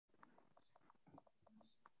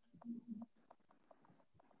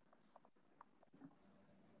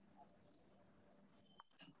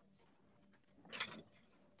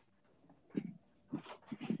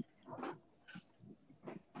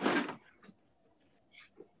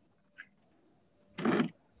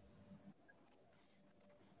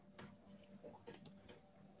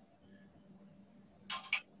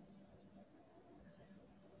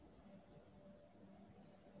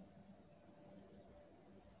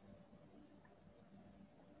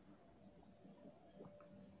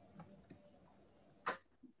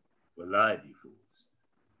live, you fools.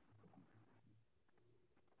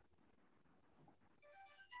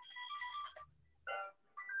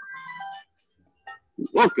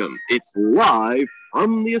 Welcome, it's live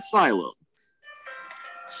from the Asylum,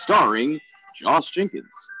 starring Josh Jenkins,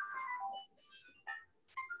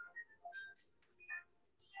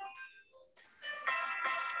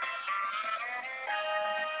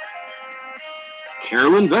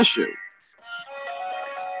 Carolyn Vesho,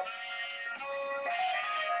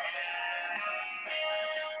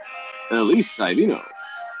 Elyse Iovino,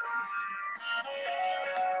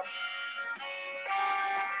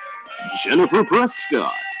 Jennifer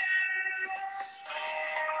Prescott,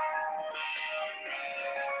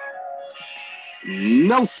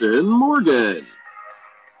 Nelson Morgan.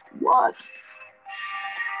 What?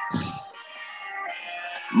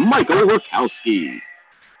 Michael Wirkowski.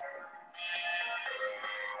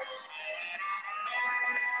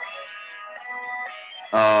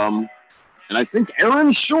 And I think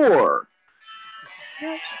Aaron Shore.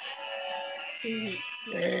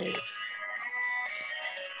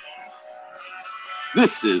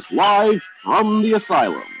 This is live from the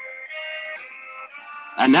Asylum.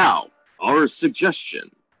 And now, our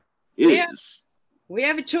suggestion is... We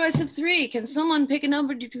have a choice of 3. Can someone pick a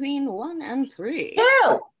number between 1 and 3?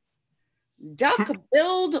 2.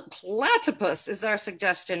 Duck-billed platypus is our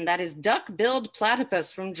suggestion. That is duck-billed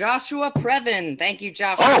platypus from Joshua Previn. Thank you,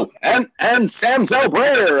 Joshua. Oh, and Sam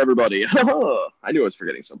Zell-Breier, everybody. I knew I was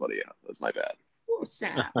forgetting somebody. That's my bad. Oh,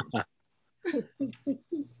 Sam.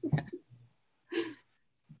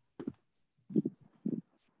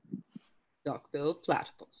 Duck-billed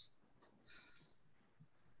platypus.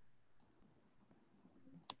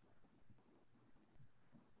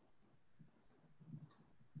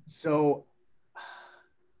 So,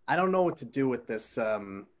 I don't know what to do with this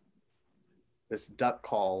this duck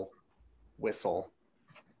call whistle,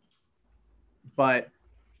 but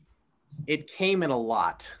it came in a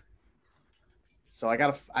lot. So I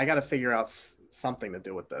gotta figure out something to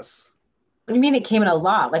do with this. What do you mean it came in a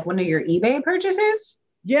lot? Like one of your eBay purchases?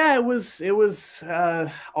 Yeah, it was a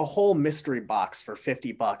whole mystery box for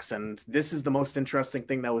 $50, and this is the most interesting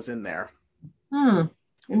thing that was in there.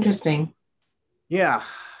 Interesting. Yeah.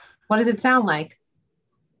 What does it sound like?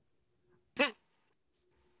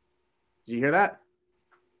 Did you hear that?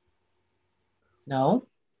 No.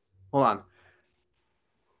 Hold on.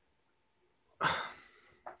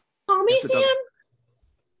 Call me, Sam?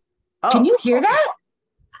 Oh. Can you hear that?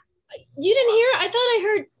 You didn't hear? I thought I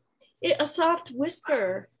heard a soft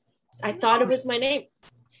whisper. I thought it was my name.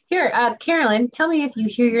 Here, Carolyn, tell me if you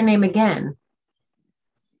hear your name again.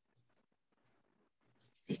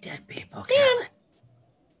 The dead people. Sam! Carolyn.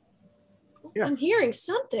 Yeah. I'm hearing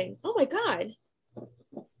something. Oh my God.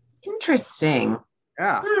 Interesting.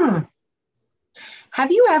 Yeah.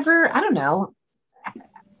 Have you ever, I don't know,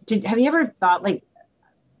 have you ever thought like,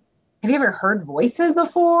 have you ever heard voices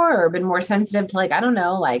before or been more sensitive to like, I don't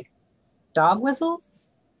know, like dog whistles?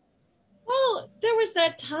 Well, there was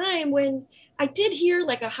that time when I did hear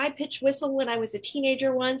like a high-pitched whistle when I was a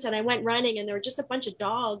teenager once, and I went running and there were just a bunch of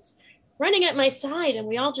dogs running at my side, and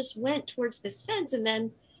we all just went towards this fence, and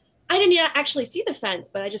then I didn't actually see the fence,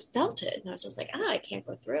 but I just felt it. And I was just like, I can't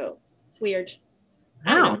go through. It's weird.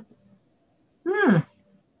 Wow.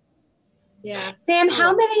 Yeah. Sam,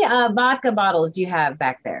 how many vodka bottles do you have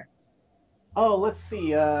back there? Oh, let's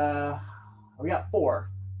see. We got 4.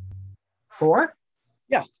 4?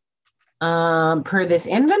 Yeah. Per this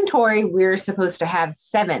inventory, we're supposed to have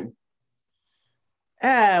 7.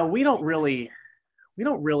 We don't really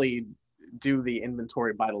do the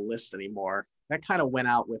inventory by the list anymore. That kind of went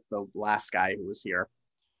out with the last guy who was here.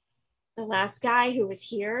 The last guy who was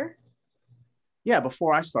here? Yeah,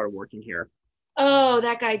 before I started working here. Oh,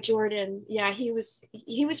 that guy Jordan. Yeah, he was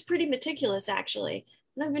pretty meticulous, actually.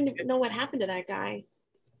 I don't even know what happened to that guy.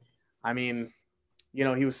 I mean, he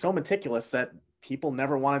was so meticulous that people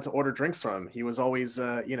never wanted to order drinks from him. He was always,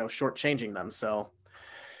 shortchanging them. So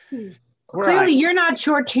clearly, you're not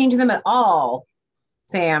shortchanging them at all,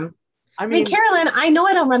 Sam. I mean, Carolyn, I know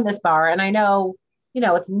I don't run this bar, and I know,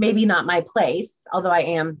 it's maybe not my place, although I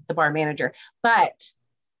am the bar manager. But,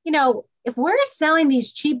 if we're selling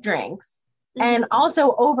these cheap drinks and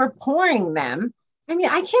also over pouring them, I mean,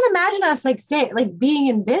 I can't imagine us being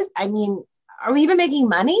in biz. I mean, are we even making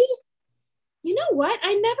money? You know what?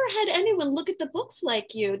 I never had anyone look at the books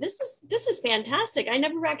like you. This is fantastic. I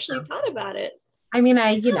never actually thought about it. I mean,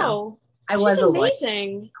 I was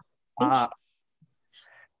amazing.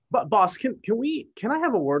 But boss, can I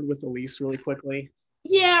have a word with Elyse really quickly?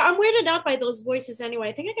 Yeah, I'm weirded out by those voices anyway.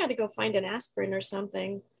 I think I got to go find an aspirin or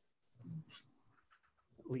something.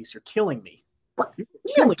 Elyse, you're killing me.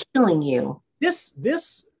 Really killing you.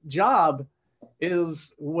 This job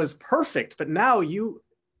was perfect, but now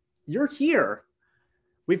you're here.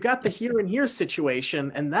 We've got the here and here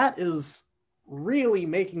situation, and that is really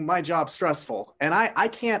making my job stressful. And I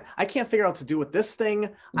can't figure out what to do with this thing.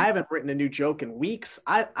 I haven't written a new joke in weeks.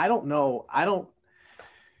 I don't know. I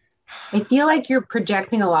feel like you're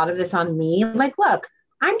projecting a lot of this on me. Like, look,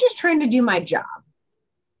 I'm just trying to do my job.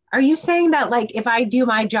 Are you saying that, like, if I do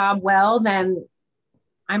my job well, then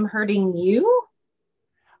I'm hurting you?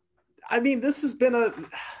 I mean, this has been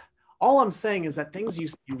all I'm saying is that things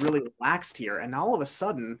used to be really relaxed here, and now all of a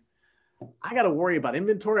sudden I got to worry about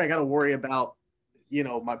inventory. I got to worry about,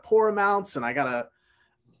 my pour amounts, and I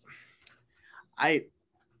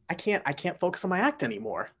can't focus on my act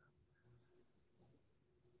anymore.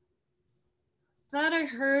 Thought I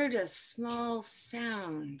heard a small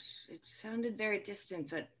sound. It sounded very distant,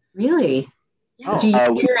 but really? Yeah. Do you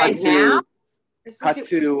hear it now? Cut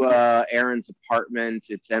to Aaron's apartment.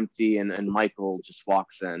 It's empty, and Michael just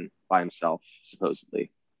walks in by himself,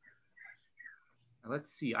 supposedly.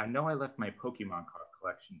 Let's see. I know I left my Pokemon card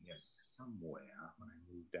collection here somewhere when I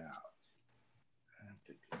moved out.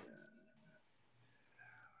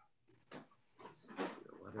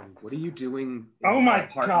 What are you doing? Oh my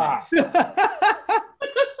god!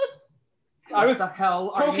 I was the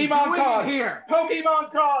hell are Pokemon you doing cards here?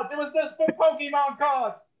 Pokemon cards. It was just for Pokemon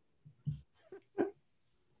cards.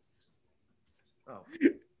 Oh.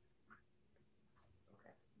 Okay.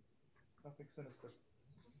 Nothing sinister.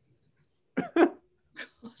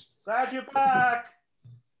 Glad you're back.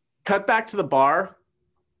 Cut back to the bar.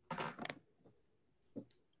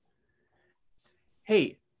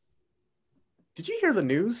 Hey, did you hear the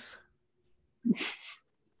news?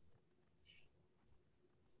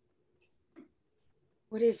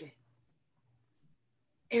 what is it?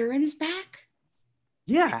 Aaron's back?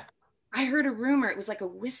 Yeah. I heard a rumor. It was like a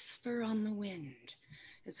whisper on the wind.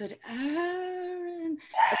 It said, Aaron.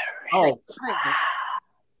 Oh.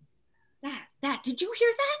 That. Did you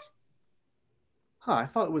hear that? Huh, I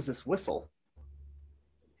thought it was this whistle.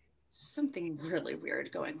 Something really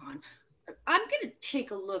weird going on. I'm going to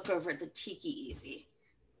take a look over at the Tiki Easy.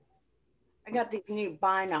 I got these new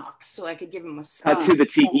binocs so I could give him a Cut to the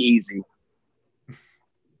Tiki Easy,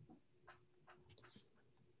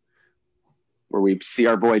 where we see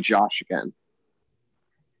our boy Josh again.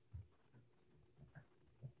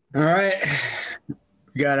 All right.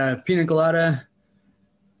 We got a pina colada.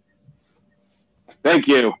 Thank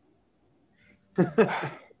you.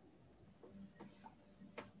 I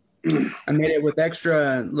made it with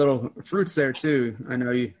extra little fruits there too. I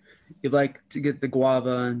know you like to get the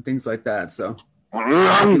guava and things like that, so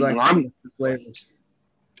you like the flavors.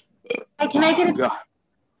 Hey, can I get a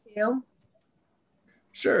too?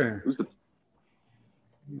 Sure.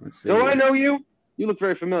 Let's see. Do I know you? You look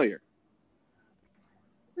very familiar.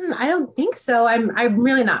 I don't think so. I'm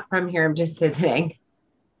really not from here. I'm just visiting.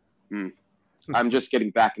 I'm just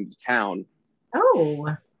getting back into town.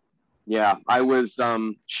 Oh. Yeah, I was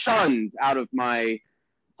shunned out of my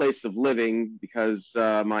place of living because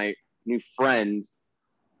my new friend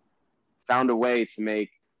found a way to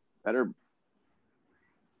make better.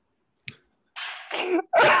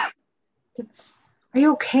 Are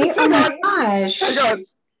you okay? Oh my gosh.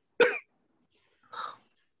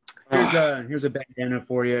 Here's a bandana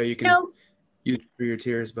for you. You can use it for your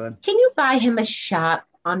tears, bud. Can you buy him a shot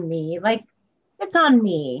on me? Like, it's on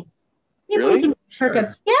me. Maybe really? We can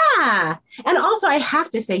yeah. And also, I have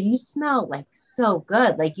to say, you smell like so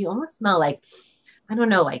good. Like, you almost smell like, I don't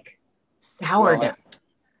know, like sourdough. Well,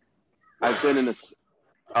 I've been in this.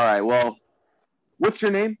 All right. Well, what's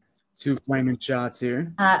your name? 2 flaming shots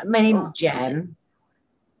here. My name's Jen.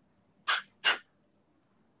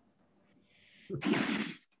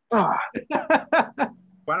 Why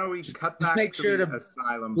don't we cut Just back make to sure the to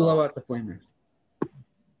asylum? blow out the flamers.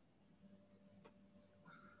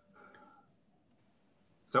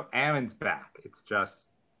 So Aaron's back. It's just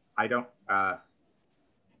I don't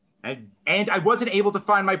and I wasn't able to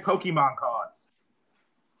find my Pokemon cards.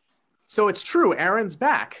 So it's true, Aaron's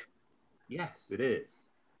back. Yes, it is.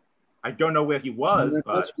 I don't know where he was,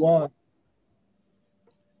 but that's wild.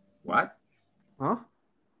 What? Huh?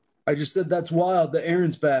 I just said that's wild. The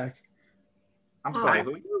Aaron's back. I'm sorry.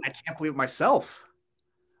 Who are you? I can't believe it myself.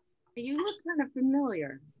 You look kind of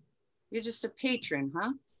familiar. You're just a patron,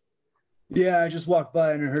 huh? Yeah, I just walked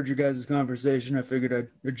by and I heard your guys' conversation. I figured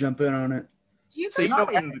I'd jump in on it. Do you So guys you're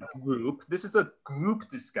not in the group. This is a group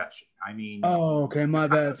discussion. I mean. Oh, okay. My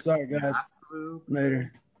bad. Sorry, guys.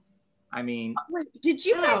 Later. I mean. Wait, did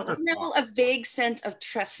you guys smell a vague scent of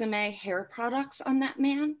Tresemme hair products on that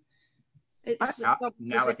man? It's now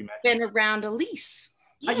as like if you it's been around Elyse.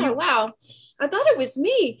 Yeah, wow. I thought it was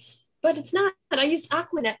me, but it's not. I used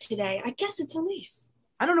Aquanet today. I guess it's Elyse.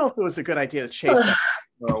 I don't know if it was a good idea to chase that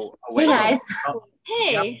girl away. Hey guys.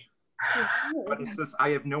 Hey. But it's just I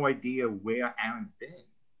have no idea where Aaron's been.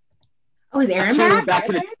 Oh, is Aaron So back?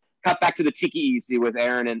 cut back to the Tiki Easy with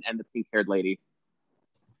Aaron and the pink-haired lady.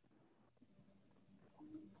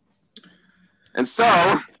 And so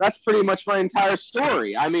that's pretty much my entire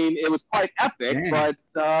story. I mean, it was quite epic, but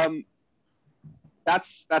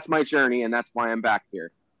that's my journey, and that's why I'm back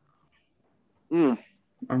here.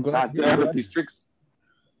 I'm glad with these drinks.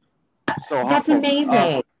 So helpful. That's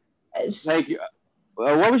amazing. Thank you.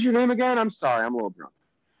 What was your name again? I'm sorry, I'm a little drunk.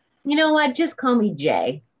 You know what? Just call me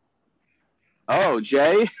Jay. Oh,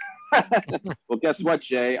 Jay. Well, guess what,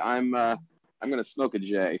 Jay? I'm gonna smoke a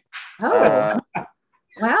J. Oh,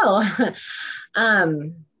 wow.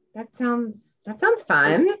 That sounds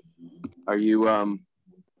fun. Are you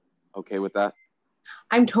okay with that?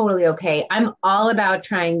 I'm totally okay. I'm all about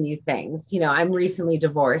trying new things. You know, I'm recently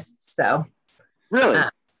divorced, so. Really?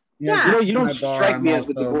 Yeah. You know, you don't My bar, strike me I'm as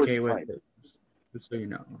the also divorce okay with type. it, just so you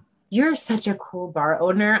know. You're such a cool bar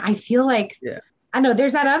owner. I feel like, I know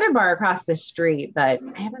there's that other bar across the street, but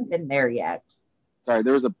I haven't been there yet. Sorry,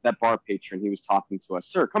 there was that bar patron. He was talking to us.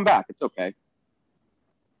 Sir, come back. It's okay.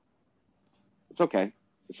 It's okay.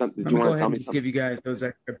 Did you want to tell me just something? give you guys those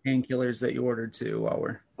extra painkillers that you ordered too while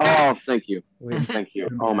we're. Oh, thank you. waiting. Thank you.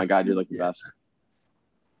 Oh my God, you're like the best.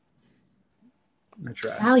 I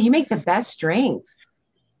try. Wow, you make the best drinks.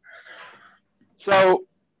 So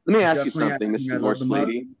let me ask you Definitely something, Miss I love Divorce the mug.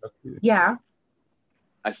 Lady. Yeah.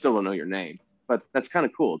 I still don't know your name, but that's kind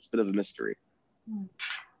of cool. It's a bit of a mystery.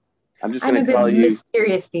 I'm just I'm going a to bit tell you.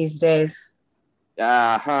 mysterious these days.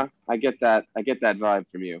 I get that. I get that vibe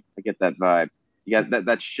from you. I get that vibe. You got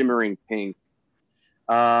that shimmering pink.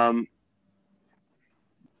 Do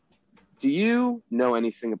you know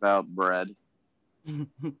anything about bread?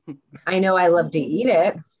 I know I love to eat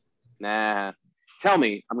it. Nah. Tell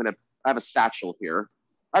me. I have a satchel here.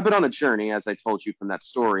 I've been on a journey, as I told you from that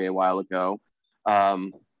story a while ago.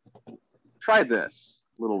 Try this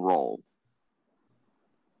little roll.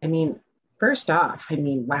 I mean, first off,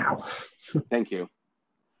 wow. Thank you.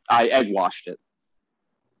 I egg washed it.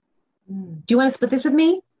 Do you want to split this with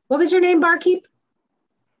me? What was your name, barkeep?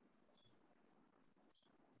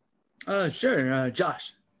 Sure,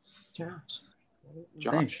 Josh. Josh.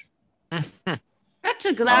 Josh. That's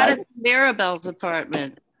a Gladys Mirabelle's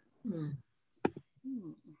apartment.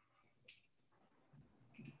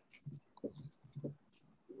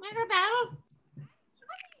 Mirabelle?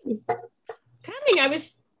 Coming. I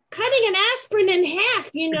was cutting an aspirin in half.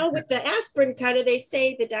 You know, with the aspirin cutter, they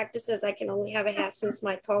say the doctor says I can only have a half since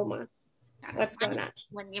my coma. What's going on?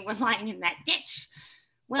 When you were lying in that ditch.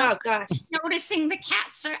 Well, oh gosh. Noticing the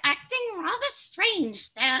cats are acting rather strange.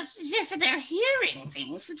 As if they're hearing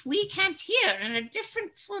things that we can't hear in a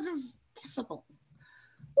different sort of decibel.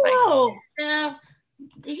 Whoa. They're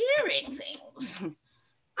hearing things.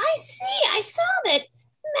 I see. I saw that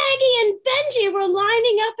Maggie and Benji were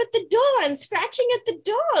lining up at the door and scratching at the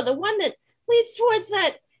door, the one that leads towards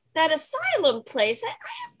that asylum place. I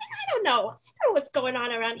don't know. I don't know what's going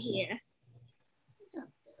on around here.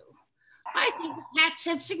 I think the cats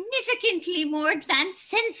have significantly more advanced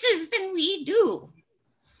senses than we do.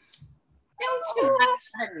 Don't you,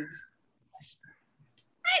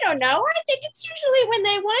 I don't know. I think it's usually when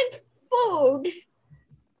they want food.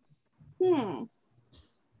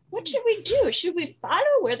 What should we do? Should we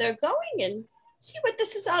follow where they're going and see what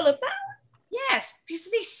this is all about? Yes, because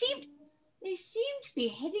they seem to be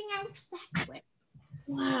heading out that way.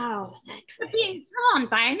 Wow, they're being drawn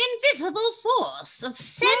by an invisible force of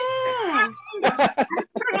scent and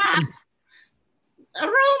perhaps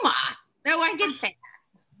aroma. Though I did say that.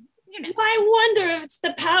 You know. I wonder if it's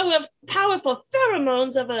the powerful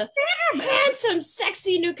pheromones of a handsome,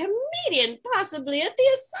 sexy new comedian, possibly at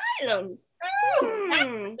the asylum.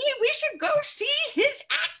 We should go see his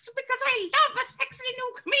act because I love a sexy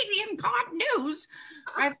new comedian. God knows.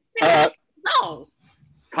 No.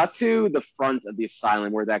 Cut to the front of the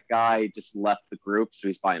asylum where that guy just left the group, so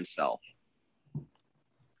he's by himself.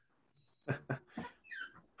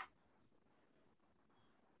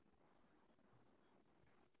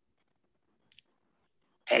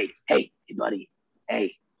 Hey, buddy.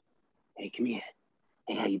 Hey, come here.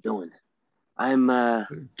 Hey, how you doing? I'm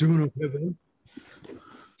doing okay, man.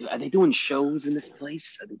 Are they doing shows in this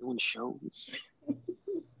place? Are they doing shows?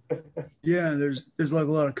 Yeah, there's like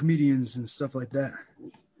a lot of comedians and stuff like that.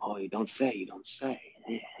 Oh, you don't say.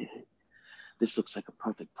 This looks like a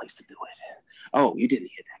perfect place to do it. Oh, you didn't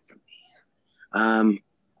hear that from me.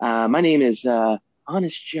 My name is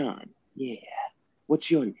Honest John. Yeah. What's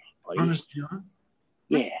your name, buddy? Honest John?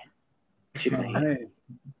 Yeah. Hey.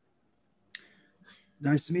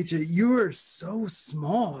 Nice to meet you. You are so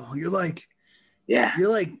small. You're like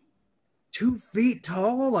 2 feet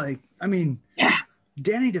tall. Like, I mean,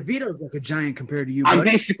 Danny DeVito's like a giant compared to you. I'm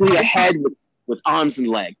buddy. basically a head with arms and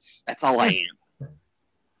legs. That's all I am.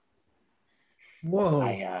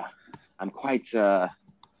 Whoa. I'm quite a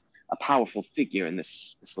powerful figure in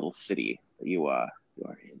this little city that you are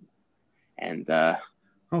in. And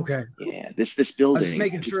okay. Yeah, this building. I was just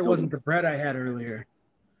making sure it wasn't the bread I had earlier.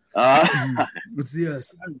 Let's see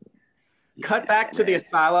us. Cut back to the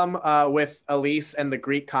asylum with Elyse and the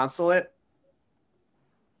Greek consulate.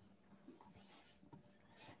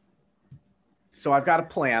 So I've got a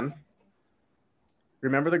plan.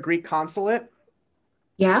 Remember the Greek consulate?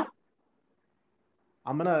 Yeah.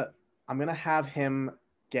 I'm gonna have him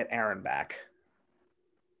get Aaron back.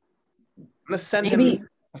 I'm gonna send him.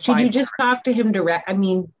 Should you just talk to him direct? I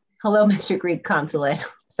mean, hello, Mr. Greek consulate.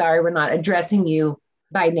 Sorry, we're not addressing you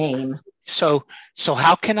by name. So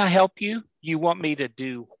how can I help you? You want me to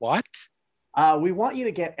do what? We want you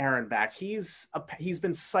to get Aaron back. He's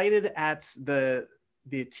been cited at the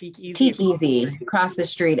Tiki across the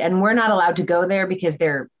street, and we're not allowed to go there because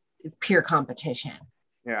it's pure competition.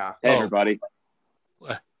 Yeah. Hey, everybody.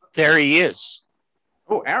 There he is.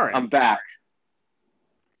 Oh, Aaron. I'm back.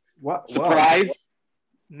 What? Surprise? Whoa.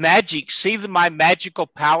 Magic. See my magical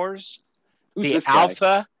powers? Who's the this guy?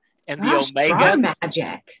 Alpha and the Omega.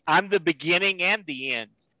 Magic. I'm the beginning and the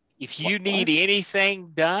end. If you need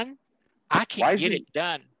anything done, I can get it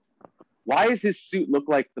done. Why does his suit look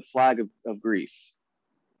like the flag of Greece?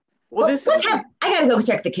 Well, I gotta go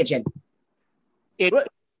check the kitchen.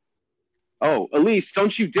 Oh, Elyse,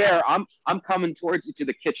 don't you dare! I'm coming towards you to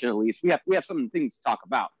the kitchen, Elyse. We have some things to talk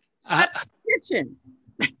about. Kitchen.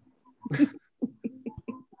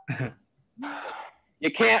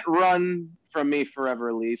 You can't run from me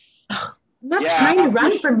forever, Elyse. I'm not trying to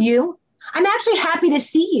run from you. I'm actually happy to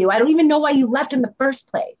see you. I don't even know why you left in the first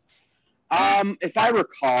place. If I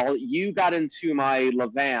recall, you got into my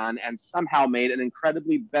Levan and somehow made an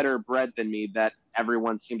incredibly better bread than me that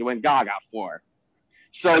everyone seemed to went gaga for.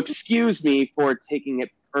 So excuse me for taking it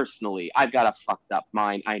personally. I've got a fucked up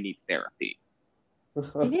mind. I need therapy.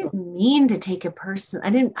 I didn't mean to take it personal. I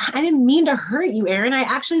didn't mean to hurt you, Aaron. I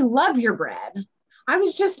actually love your bread. I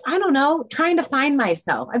was just, I don't know, trying to find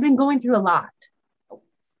myself. I've been going through a lot.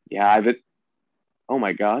 Yeah, oh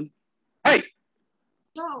my God. Hey!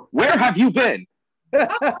 No. Where have you been? I'm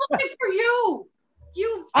looking for you.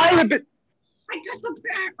 I have been. I got the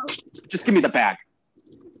bag. Just give me the bag.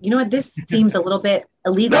 You know what? This seems a little bit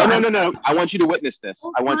illegal. No. I want you to witness this.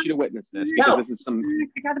 I want you to witness this because this is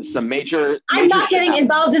some major. I'm not getting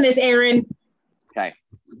involved in this, Aaron. Okay.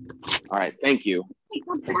 All right. Thank you. Take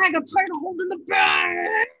the bag. I'm tired of holding the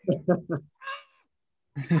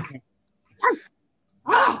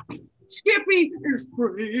bag. Skippy is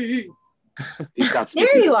free.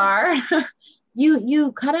 There you are.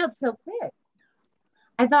 You cut out so quick.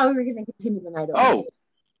 I thought we were going to continue the night over. Oh,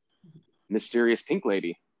 mysterious pink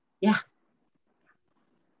lady. Yeah.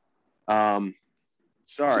 Sorry.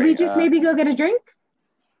 Should we just maybe go get a drink?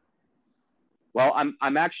 Well,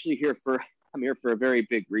 I'm actually here for a very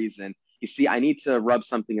big reason. You see, I need to rub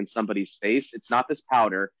something in somebody's face. It's not this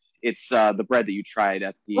powder. It's the bread that you tried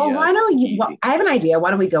at the. Well, why don't you? Well, I have an idea.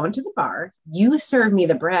 Why don't we go into the bar? You serve me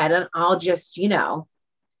the bread, and I'll just, eat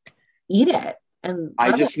it. And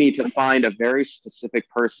I just need to find a very specific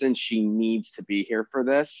person. She needs to be here for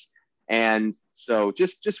this, and so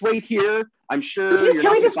just wait here. I'm sure.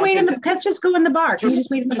 Can we just wait in the? Let's just go in the bar. Can we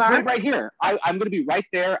just wait in the bar? Wait right here. I'm going to be right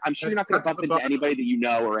there. I'm sure you're not going to bump into anybody that you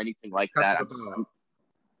know or anything like that.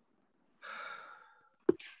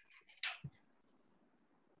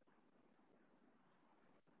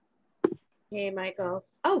 Hey, Michael.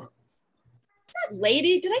 Oh, is that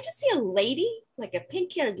lady? Did I just see a lady? Like a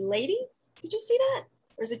pink-haired lady? Did you see that?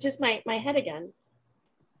 Or is it just my head again?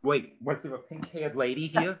 Wait, was there a pink-haired lady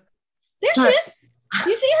here? There she is.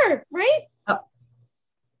 You see her, right? Oh.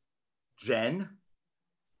 Jen?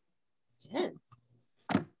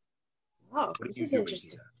 Oh, this is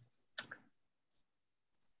interesting.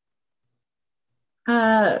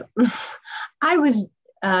 I was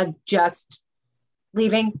just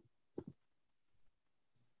leaving.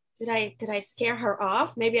 Did I scare her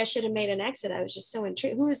off? Maybe I should have made an exit. I was just so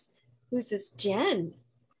intrigued. Who's this Jen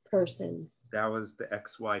person? That was the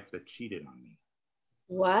ex-wife that cheated on me.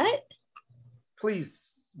 What?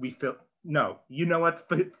 Please, no, you know what?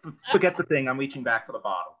 Forget the thing. I'm reaching back for the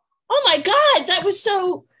bottle. Oh my God, that was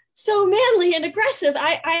so manly and aggressive.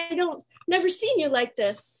 I don't Never seen you like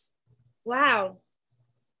this. Wow.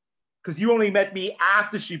 Because you only met me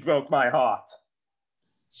after she broke my heart.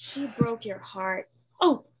 She broke your heart.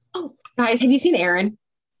 Oh. Guys, have you seen Aaron?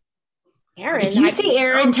 Aaron? If you see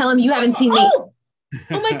Aaron, tell him you haven't seen me. Oh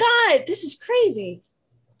my God, this is crazy.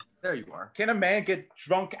 There you are. Can a man get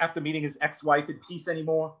drunk after meeting his ex-wife in peace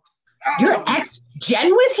anymore? Your ex,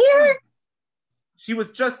 Jen, was here? She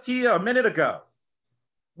was just here a minute ago.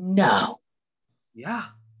 No. Yeah.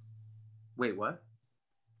 Wait, what?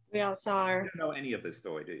 We all saw her. You don't know any of this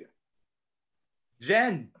story, do you?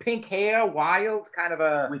 Jen, pink hair, wild, kind of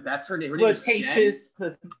a... Wait, that's her name? Her name is flirtatious.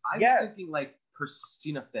 I was thinking like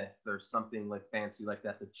Persina Fifth or something like fancy like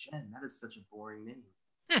that. But Jen, that is such a boring name.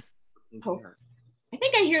 Oh. I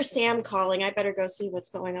think I hear Sam calling. I better go see what's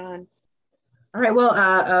going on. All right, well,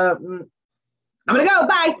 I'm gonna go.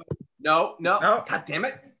 Bye. No. God damn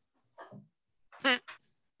it.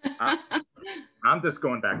 I'm just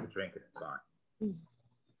going back to drinking. It's fine.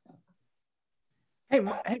 Hey,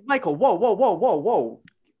 Michael, whoa.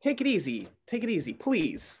 Take it easy,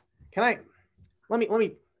 please. Can I, let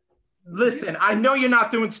me. Listen, I know you're not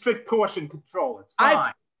doing strict portion control. It's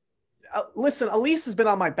fine. Listen, Elyse has been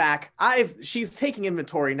on my back. She's taking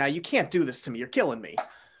inventory now. You can't do this to me. You're killing me.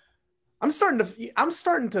 I'm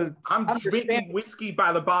drinking whiskey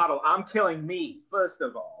by the bottle. I'm killing me, first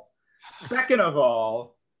of all. Second of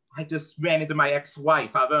all, I just ran into my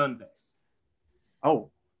ex-wife. I've earned this. Oh.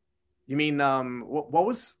 You mean what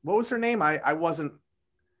was her name? I wasn't.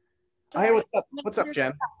 Sorry. Hey, what's up,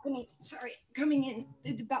 Jen? Sorry, coming in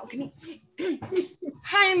through the balcony.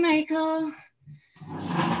 Hi, Michael.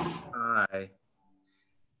 Hi.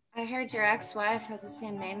 I heard your ex-wife has the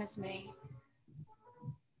same name as me.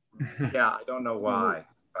 Yeah, I don't know why,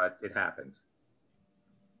 but it happened.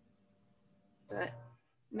 That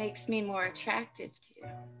makes me more attractive to you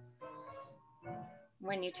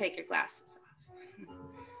when you take your glasses off.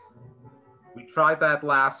 We tried that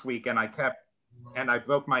last week, and I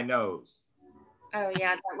broke my nose. Oh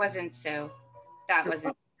yeah, that wasn't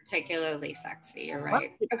particularly sexy. You're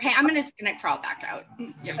right. Okay, I'm just gonna crawl back out.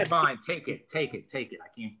 Yeah, fine. Take it. I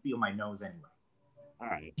can't feel my nose anyway. All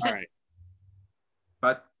right.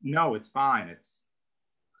 But no, it's fine.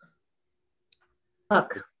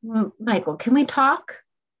 Look, Michael, can we talk?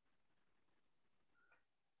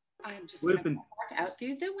 I'm just going to walk out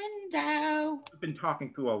through the window. We've been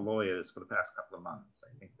talking through our lawyers for the past couple of months.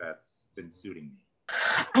 I think that's been suiting me.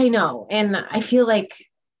 I know, and I feel like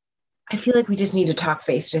we just need to talk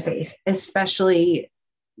face to face, especially.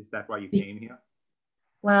 Is that why you came here?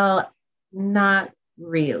 Well, not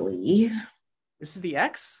really. This is the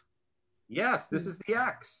ex? Yes, this is the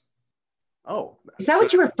ex. Oh. Is that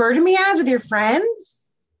what you refer to me as with your friends?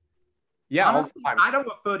 Yeah. Honestly, I don't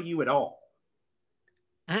refer to you at all.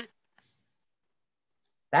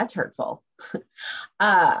 That's hurtful.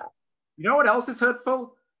 You know what else is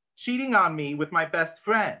hurtful? Cheating on me with my best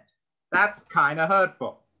friend. That's kind of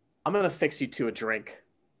hurtful. I'm going to fix you to a drink.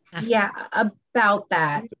 Yeah, about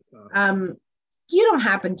that. You don't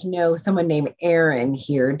happen to know someone named Aaron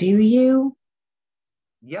here, do you?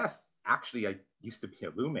 Yes, actually, I used to be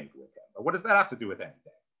a roommate with him. But what does that have to do with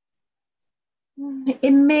anything?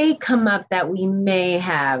 It may come up that we may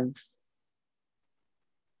have.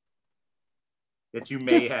 That you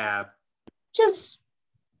may have. Just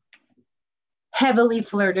heavily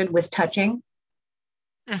flirted with touching.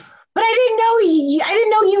 But I didn't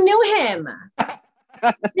know you knew him.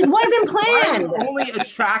 This wasn't planned. Why are you only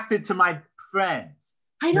attracted to my friends?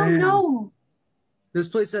 I don't know. This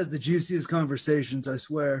place has the juiciest conversations, I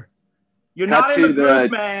swear. You're not in the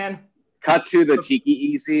group, man. Cut to the Tiki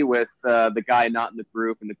Easy with the guy not in the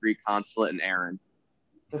group and the Greek consulate and Aaron.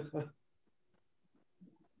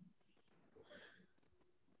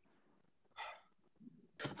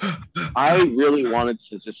 I really wanted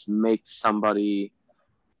to just make somebody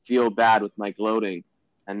feel bad with my gloating.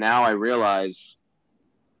 And now I realize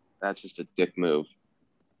that's just a dick move.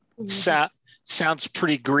 Sounds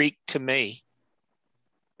pretty Greek to me.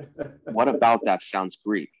 What about that sounds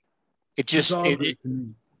Greek? It does.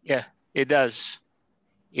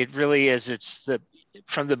 It really is. It's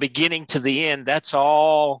from the beginning to the end. That's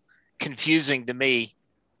all confusing to me.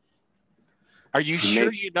 Are you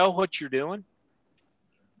sure you know what you're doing?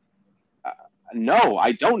 No,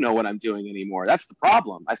 I don't know what I'm doing anymore. That's the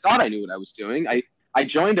problem. I thought I knew what I was doing. I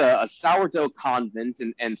joined a sourdough convent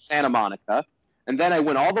in Santa Monica, and then I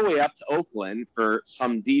went all the way up to Oakland for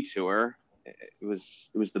some detour. It was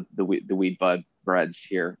the weed bud breads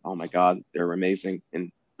here. Oh my God, they're amazing.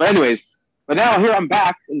 But now here I'm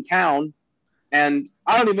back in town, and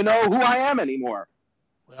I don't even know who I am anymore.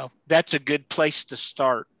 Well, that's a good place to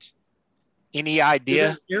start. Any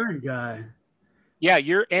idea? You're the Aaron guy. Yeah,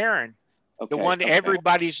 you're Aaron, Okay, the one okay.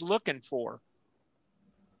 everybody's looking for.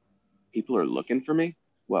 People are looking for me?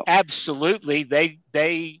 Well, absolutely.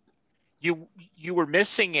 You were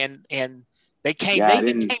missing, and they came. Yeah,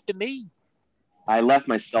 they came to me. I left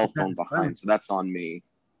my cell phone behind, so that's on me.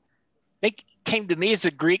 They came to me as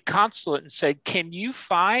a Greek consulate and said, "Can you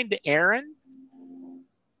find Aaron?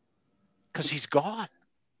 Because he's gone."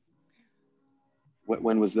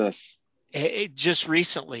 When was this? Just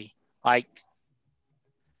recently, like.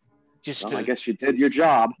 Well, I guess you did your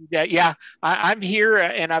job. Yeah. I'm here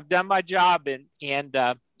and I've done my job, and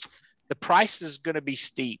the price is going to be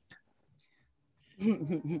steep.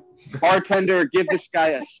 Bartender, give this guy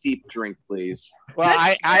a steep drink, please. Well,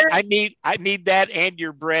 I need that and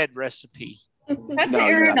your bread recipe. That's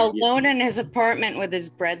Aaron alone in his apartment with his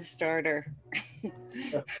bread starter.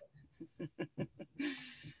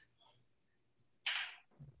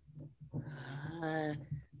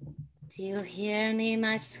 Do you hear me,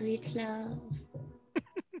 my sweet love?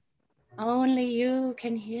 Only you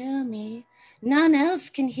can hear me. None else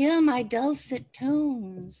can hear my dulcet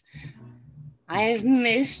tones. I've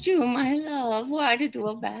missed you, my love. Why did you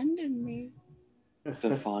abandon me?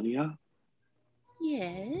 Stefania?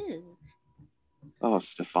 Yes. Oh,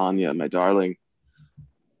 Stefania, my darling.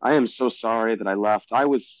 I am so sorry that I left. I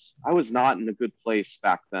was not in a good place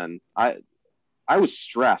back then. I was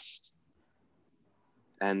stressed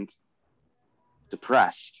and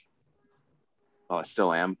depressed. Well, I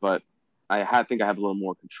still am, but I think I have a little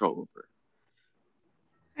more control over it.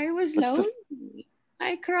 I was lonely.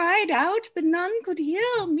 I cried out, but none could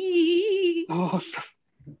hear me. Oh,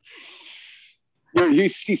 your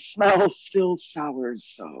yeasty smell still sours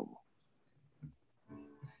so.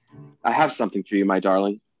 I have something for you, my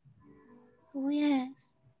darling. Oh, yes.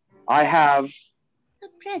 I have A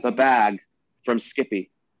present. the bag from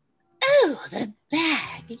Skippy. Oh, the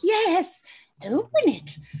bag. Yes. Open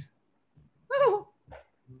it. Oh.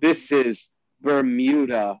 This is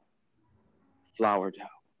Bermuda flour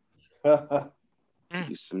dough.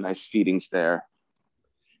 Do some nice feedings there.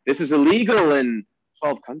 This is illegal in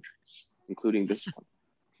 12 countries, including this one.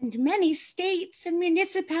 And many states and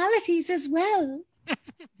municipalities as well.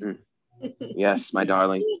 Yes, my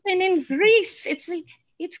darling. Even in Greece,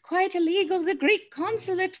 it's quite illegal. The Greek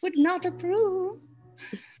consulate would not approve.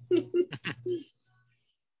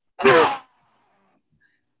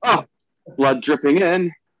 Oh, blood dripping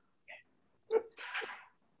in.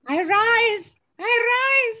 I rise.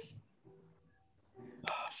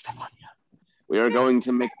 Stefania, we are going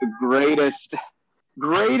to make the greatest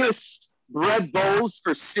bread bowls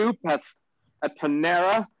for soup at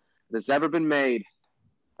Panera that has ever been made.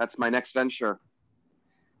 That's my next venture.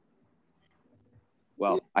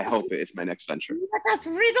 Well, I hope it's my next venture. Let us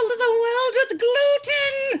riddle the world with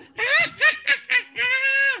gluten.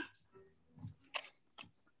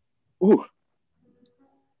 Ooh.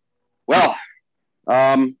 Well,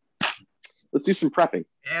 let's do some prepping.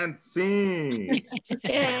 And scene.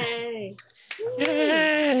 Yay.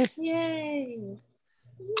 Yay. Yay.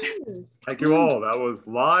 Thank you all. That was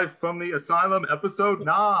live from the Asylum, episode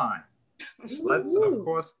 9. Let's, of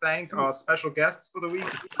course, thank our special guests for the week,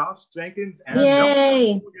 Josh Jenkins and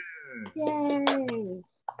Yay! Yay.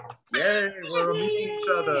 Yay, we're meeting each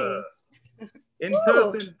other in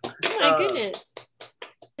person. Oh my goodness.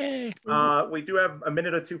 We do have a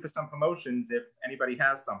minute or two for some promotions if anybody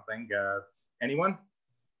has something. Anyone?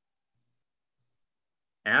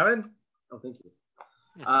 Aaron? Oh, thank you.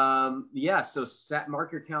 Yeah, so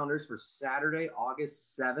mark your calendars for Saturday,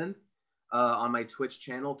 August 7th on my Twitch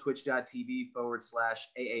channel,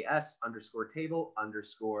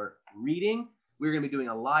 twitch.tv/AAS_table_reading. We're going to be doing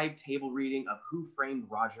a live table reading of Who Framed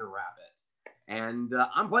Roger Rabbit. And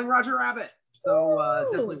I'm playing Roger Rabbit. So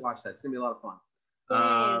definitely watch that. It's going to be a lot of fun.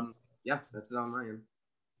 Yeah, that's it on my end.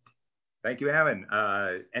 Thank you, Aaron.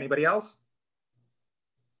 Anybody else?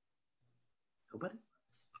 Nobody?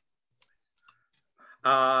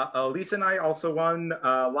 Elyse and I also run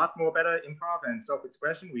a lot more better improv and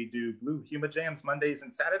self-expression. We do Blue Humor Jams Mondays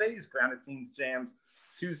and Saturdays, Grounded Scenes Jams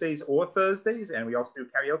Tuesdays or Thursdays, and we also do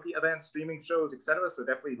karaoke events, streaming shows, etc. So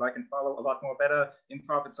definitely like and follow a lot more better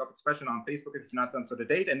improv and self-expression on Facebook if you've not done so to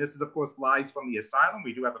date. And this is, of course, live from the Asylum.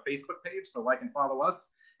 We do have a Facebook page, so like and follow us.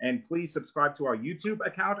 And please subscribe to our YouTube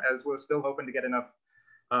account, as we're still hoping to get enough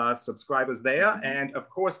subscribers there. And of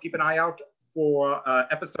course, keep an eye out for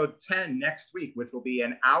episode 10 next week, which will be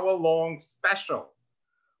an hour-long special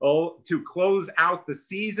to close out the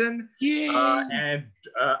season. And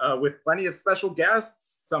with plenty of special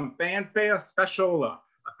guests, some fanfare, special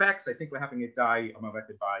effects. I think we're having it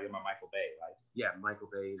directed by Michael Bay, right? Yeah, Michael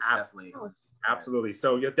Bay is definitely Absolutely.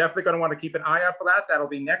 So you're definitely going to want to keep an eye out for that. That'll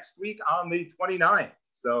be next week on the 29th.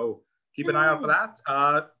 So keep an eye out for that.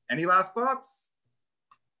 Any last thoughts?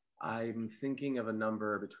 I'm thinking of a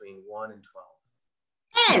number between 1 and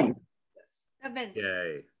 12. 10. Yes. 7.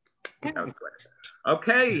 Yay. That was quick.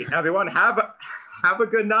 Okay, everyone, have a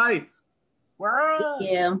good night. Thank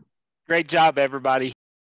you. Great job, everybody.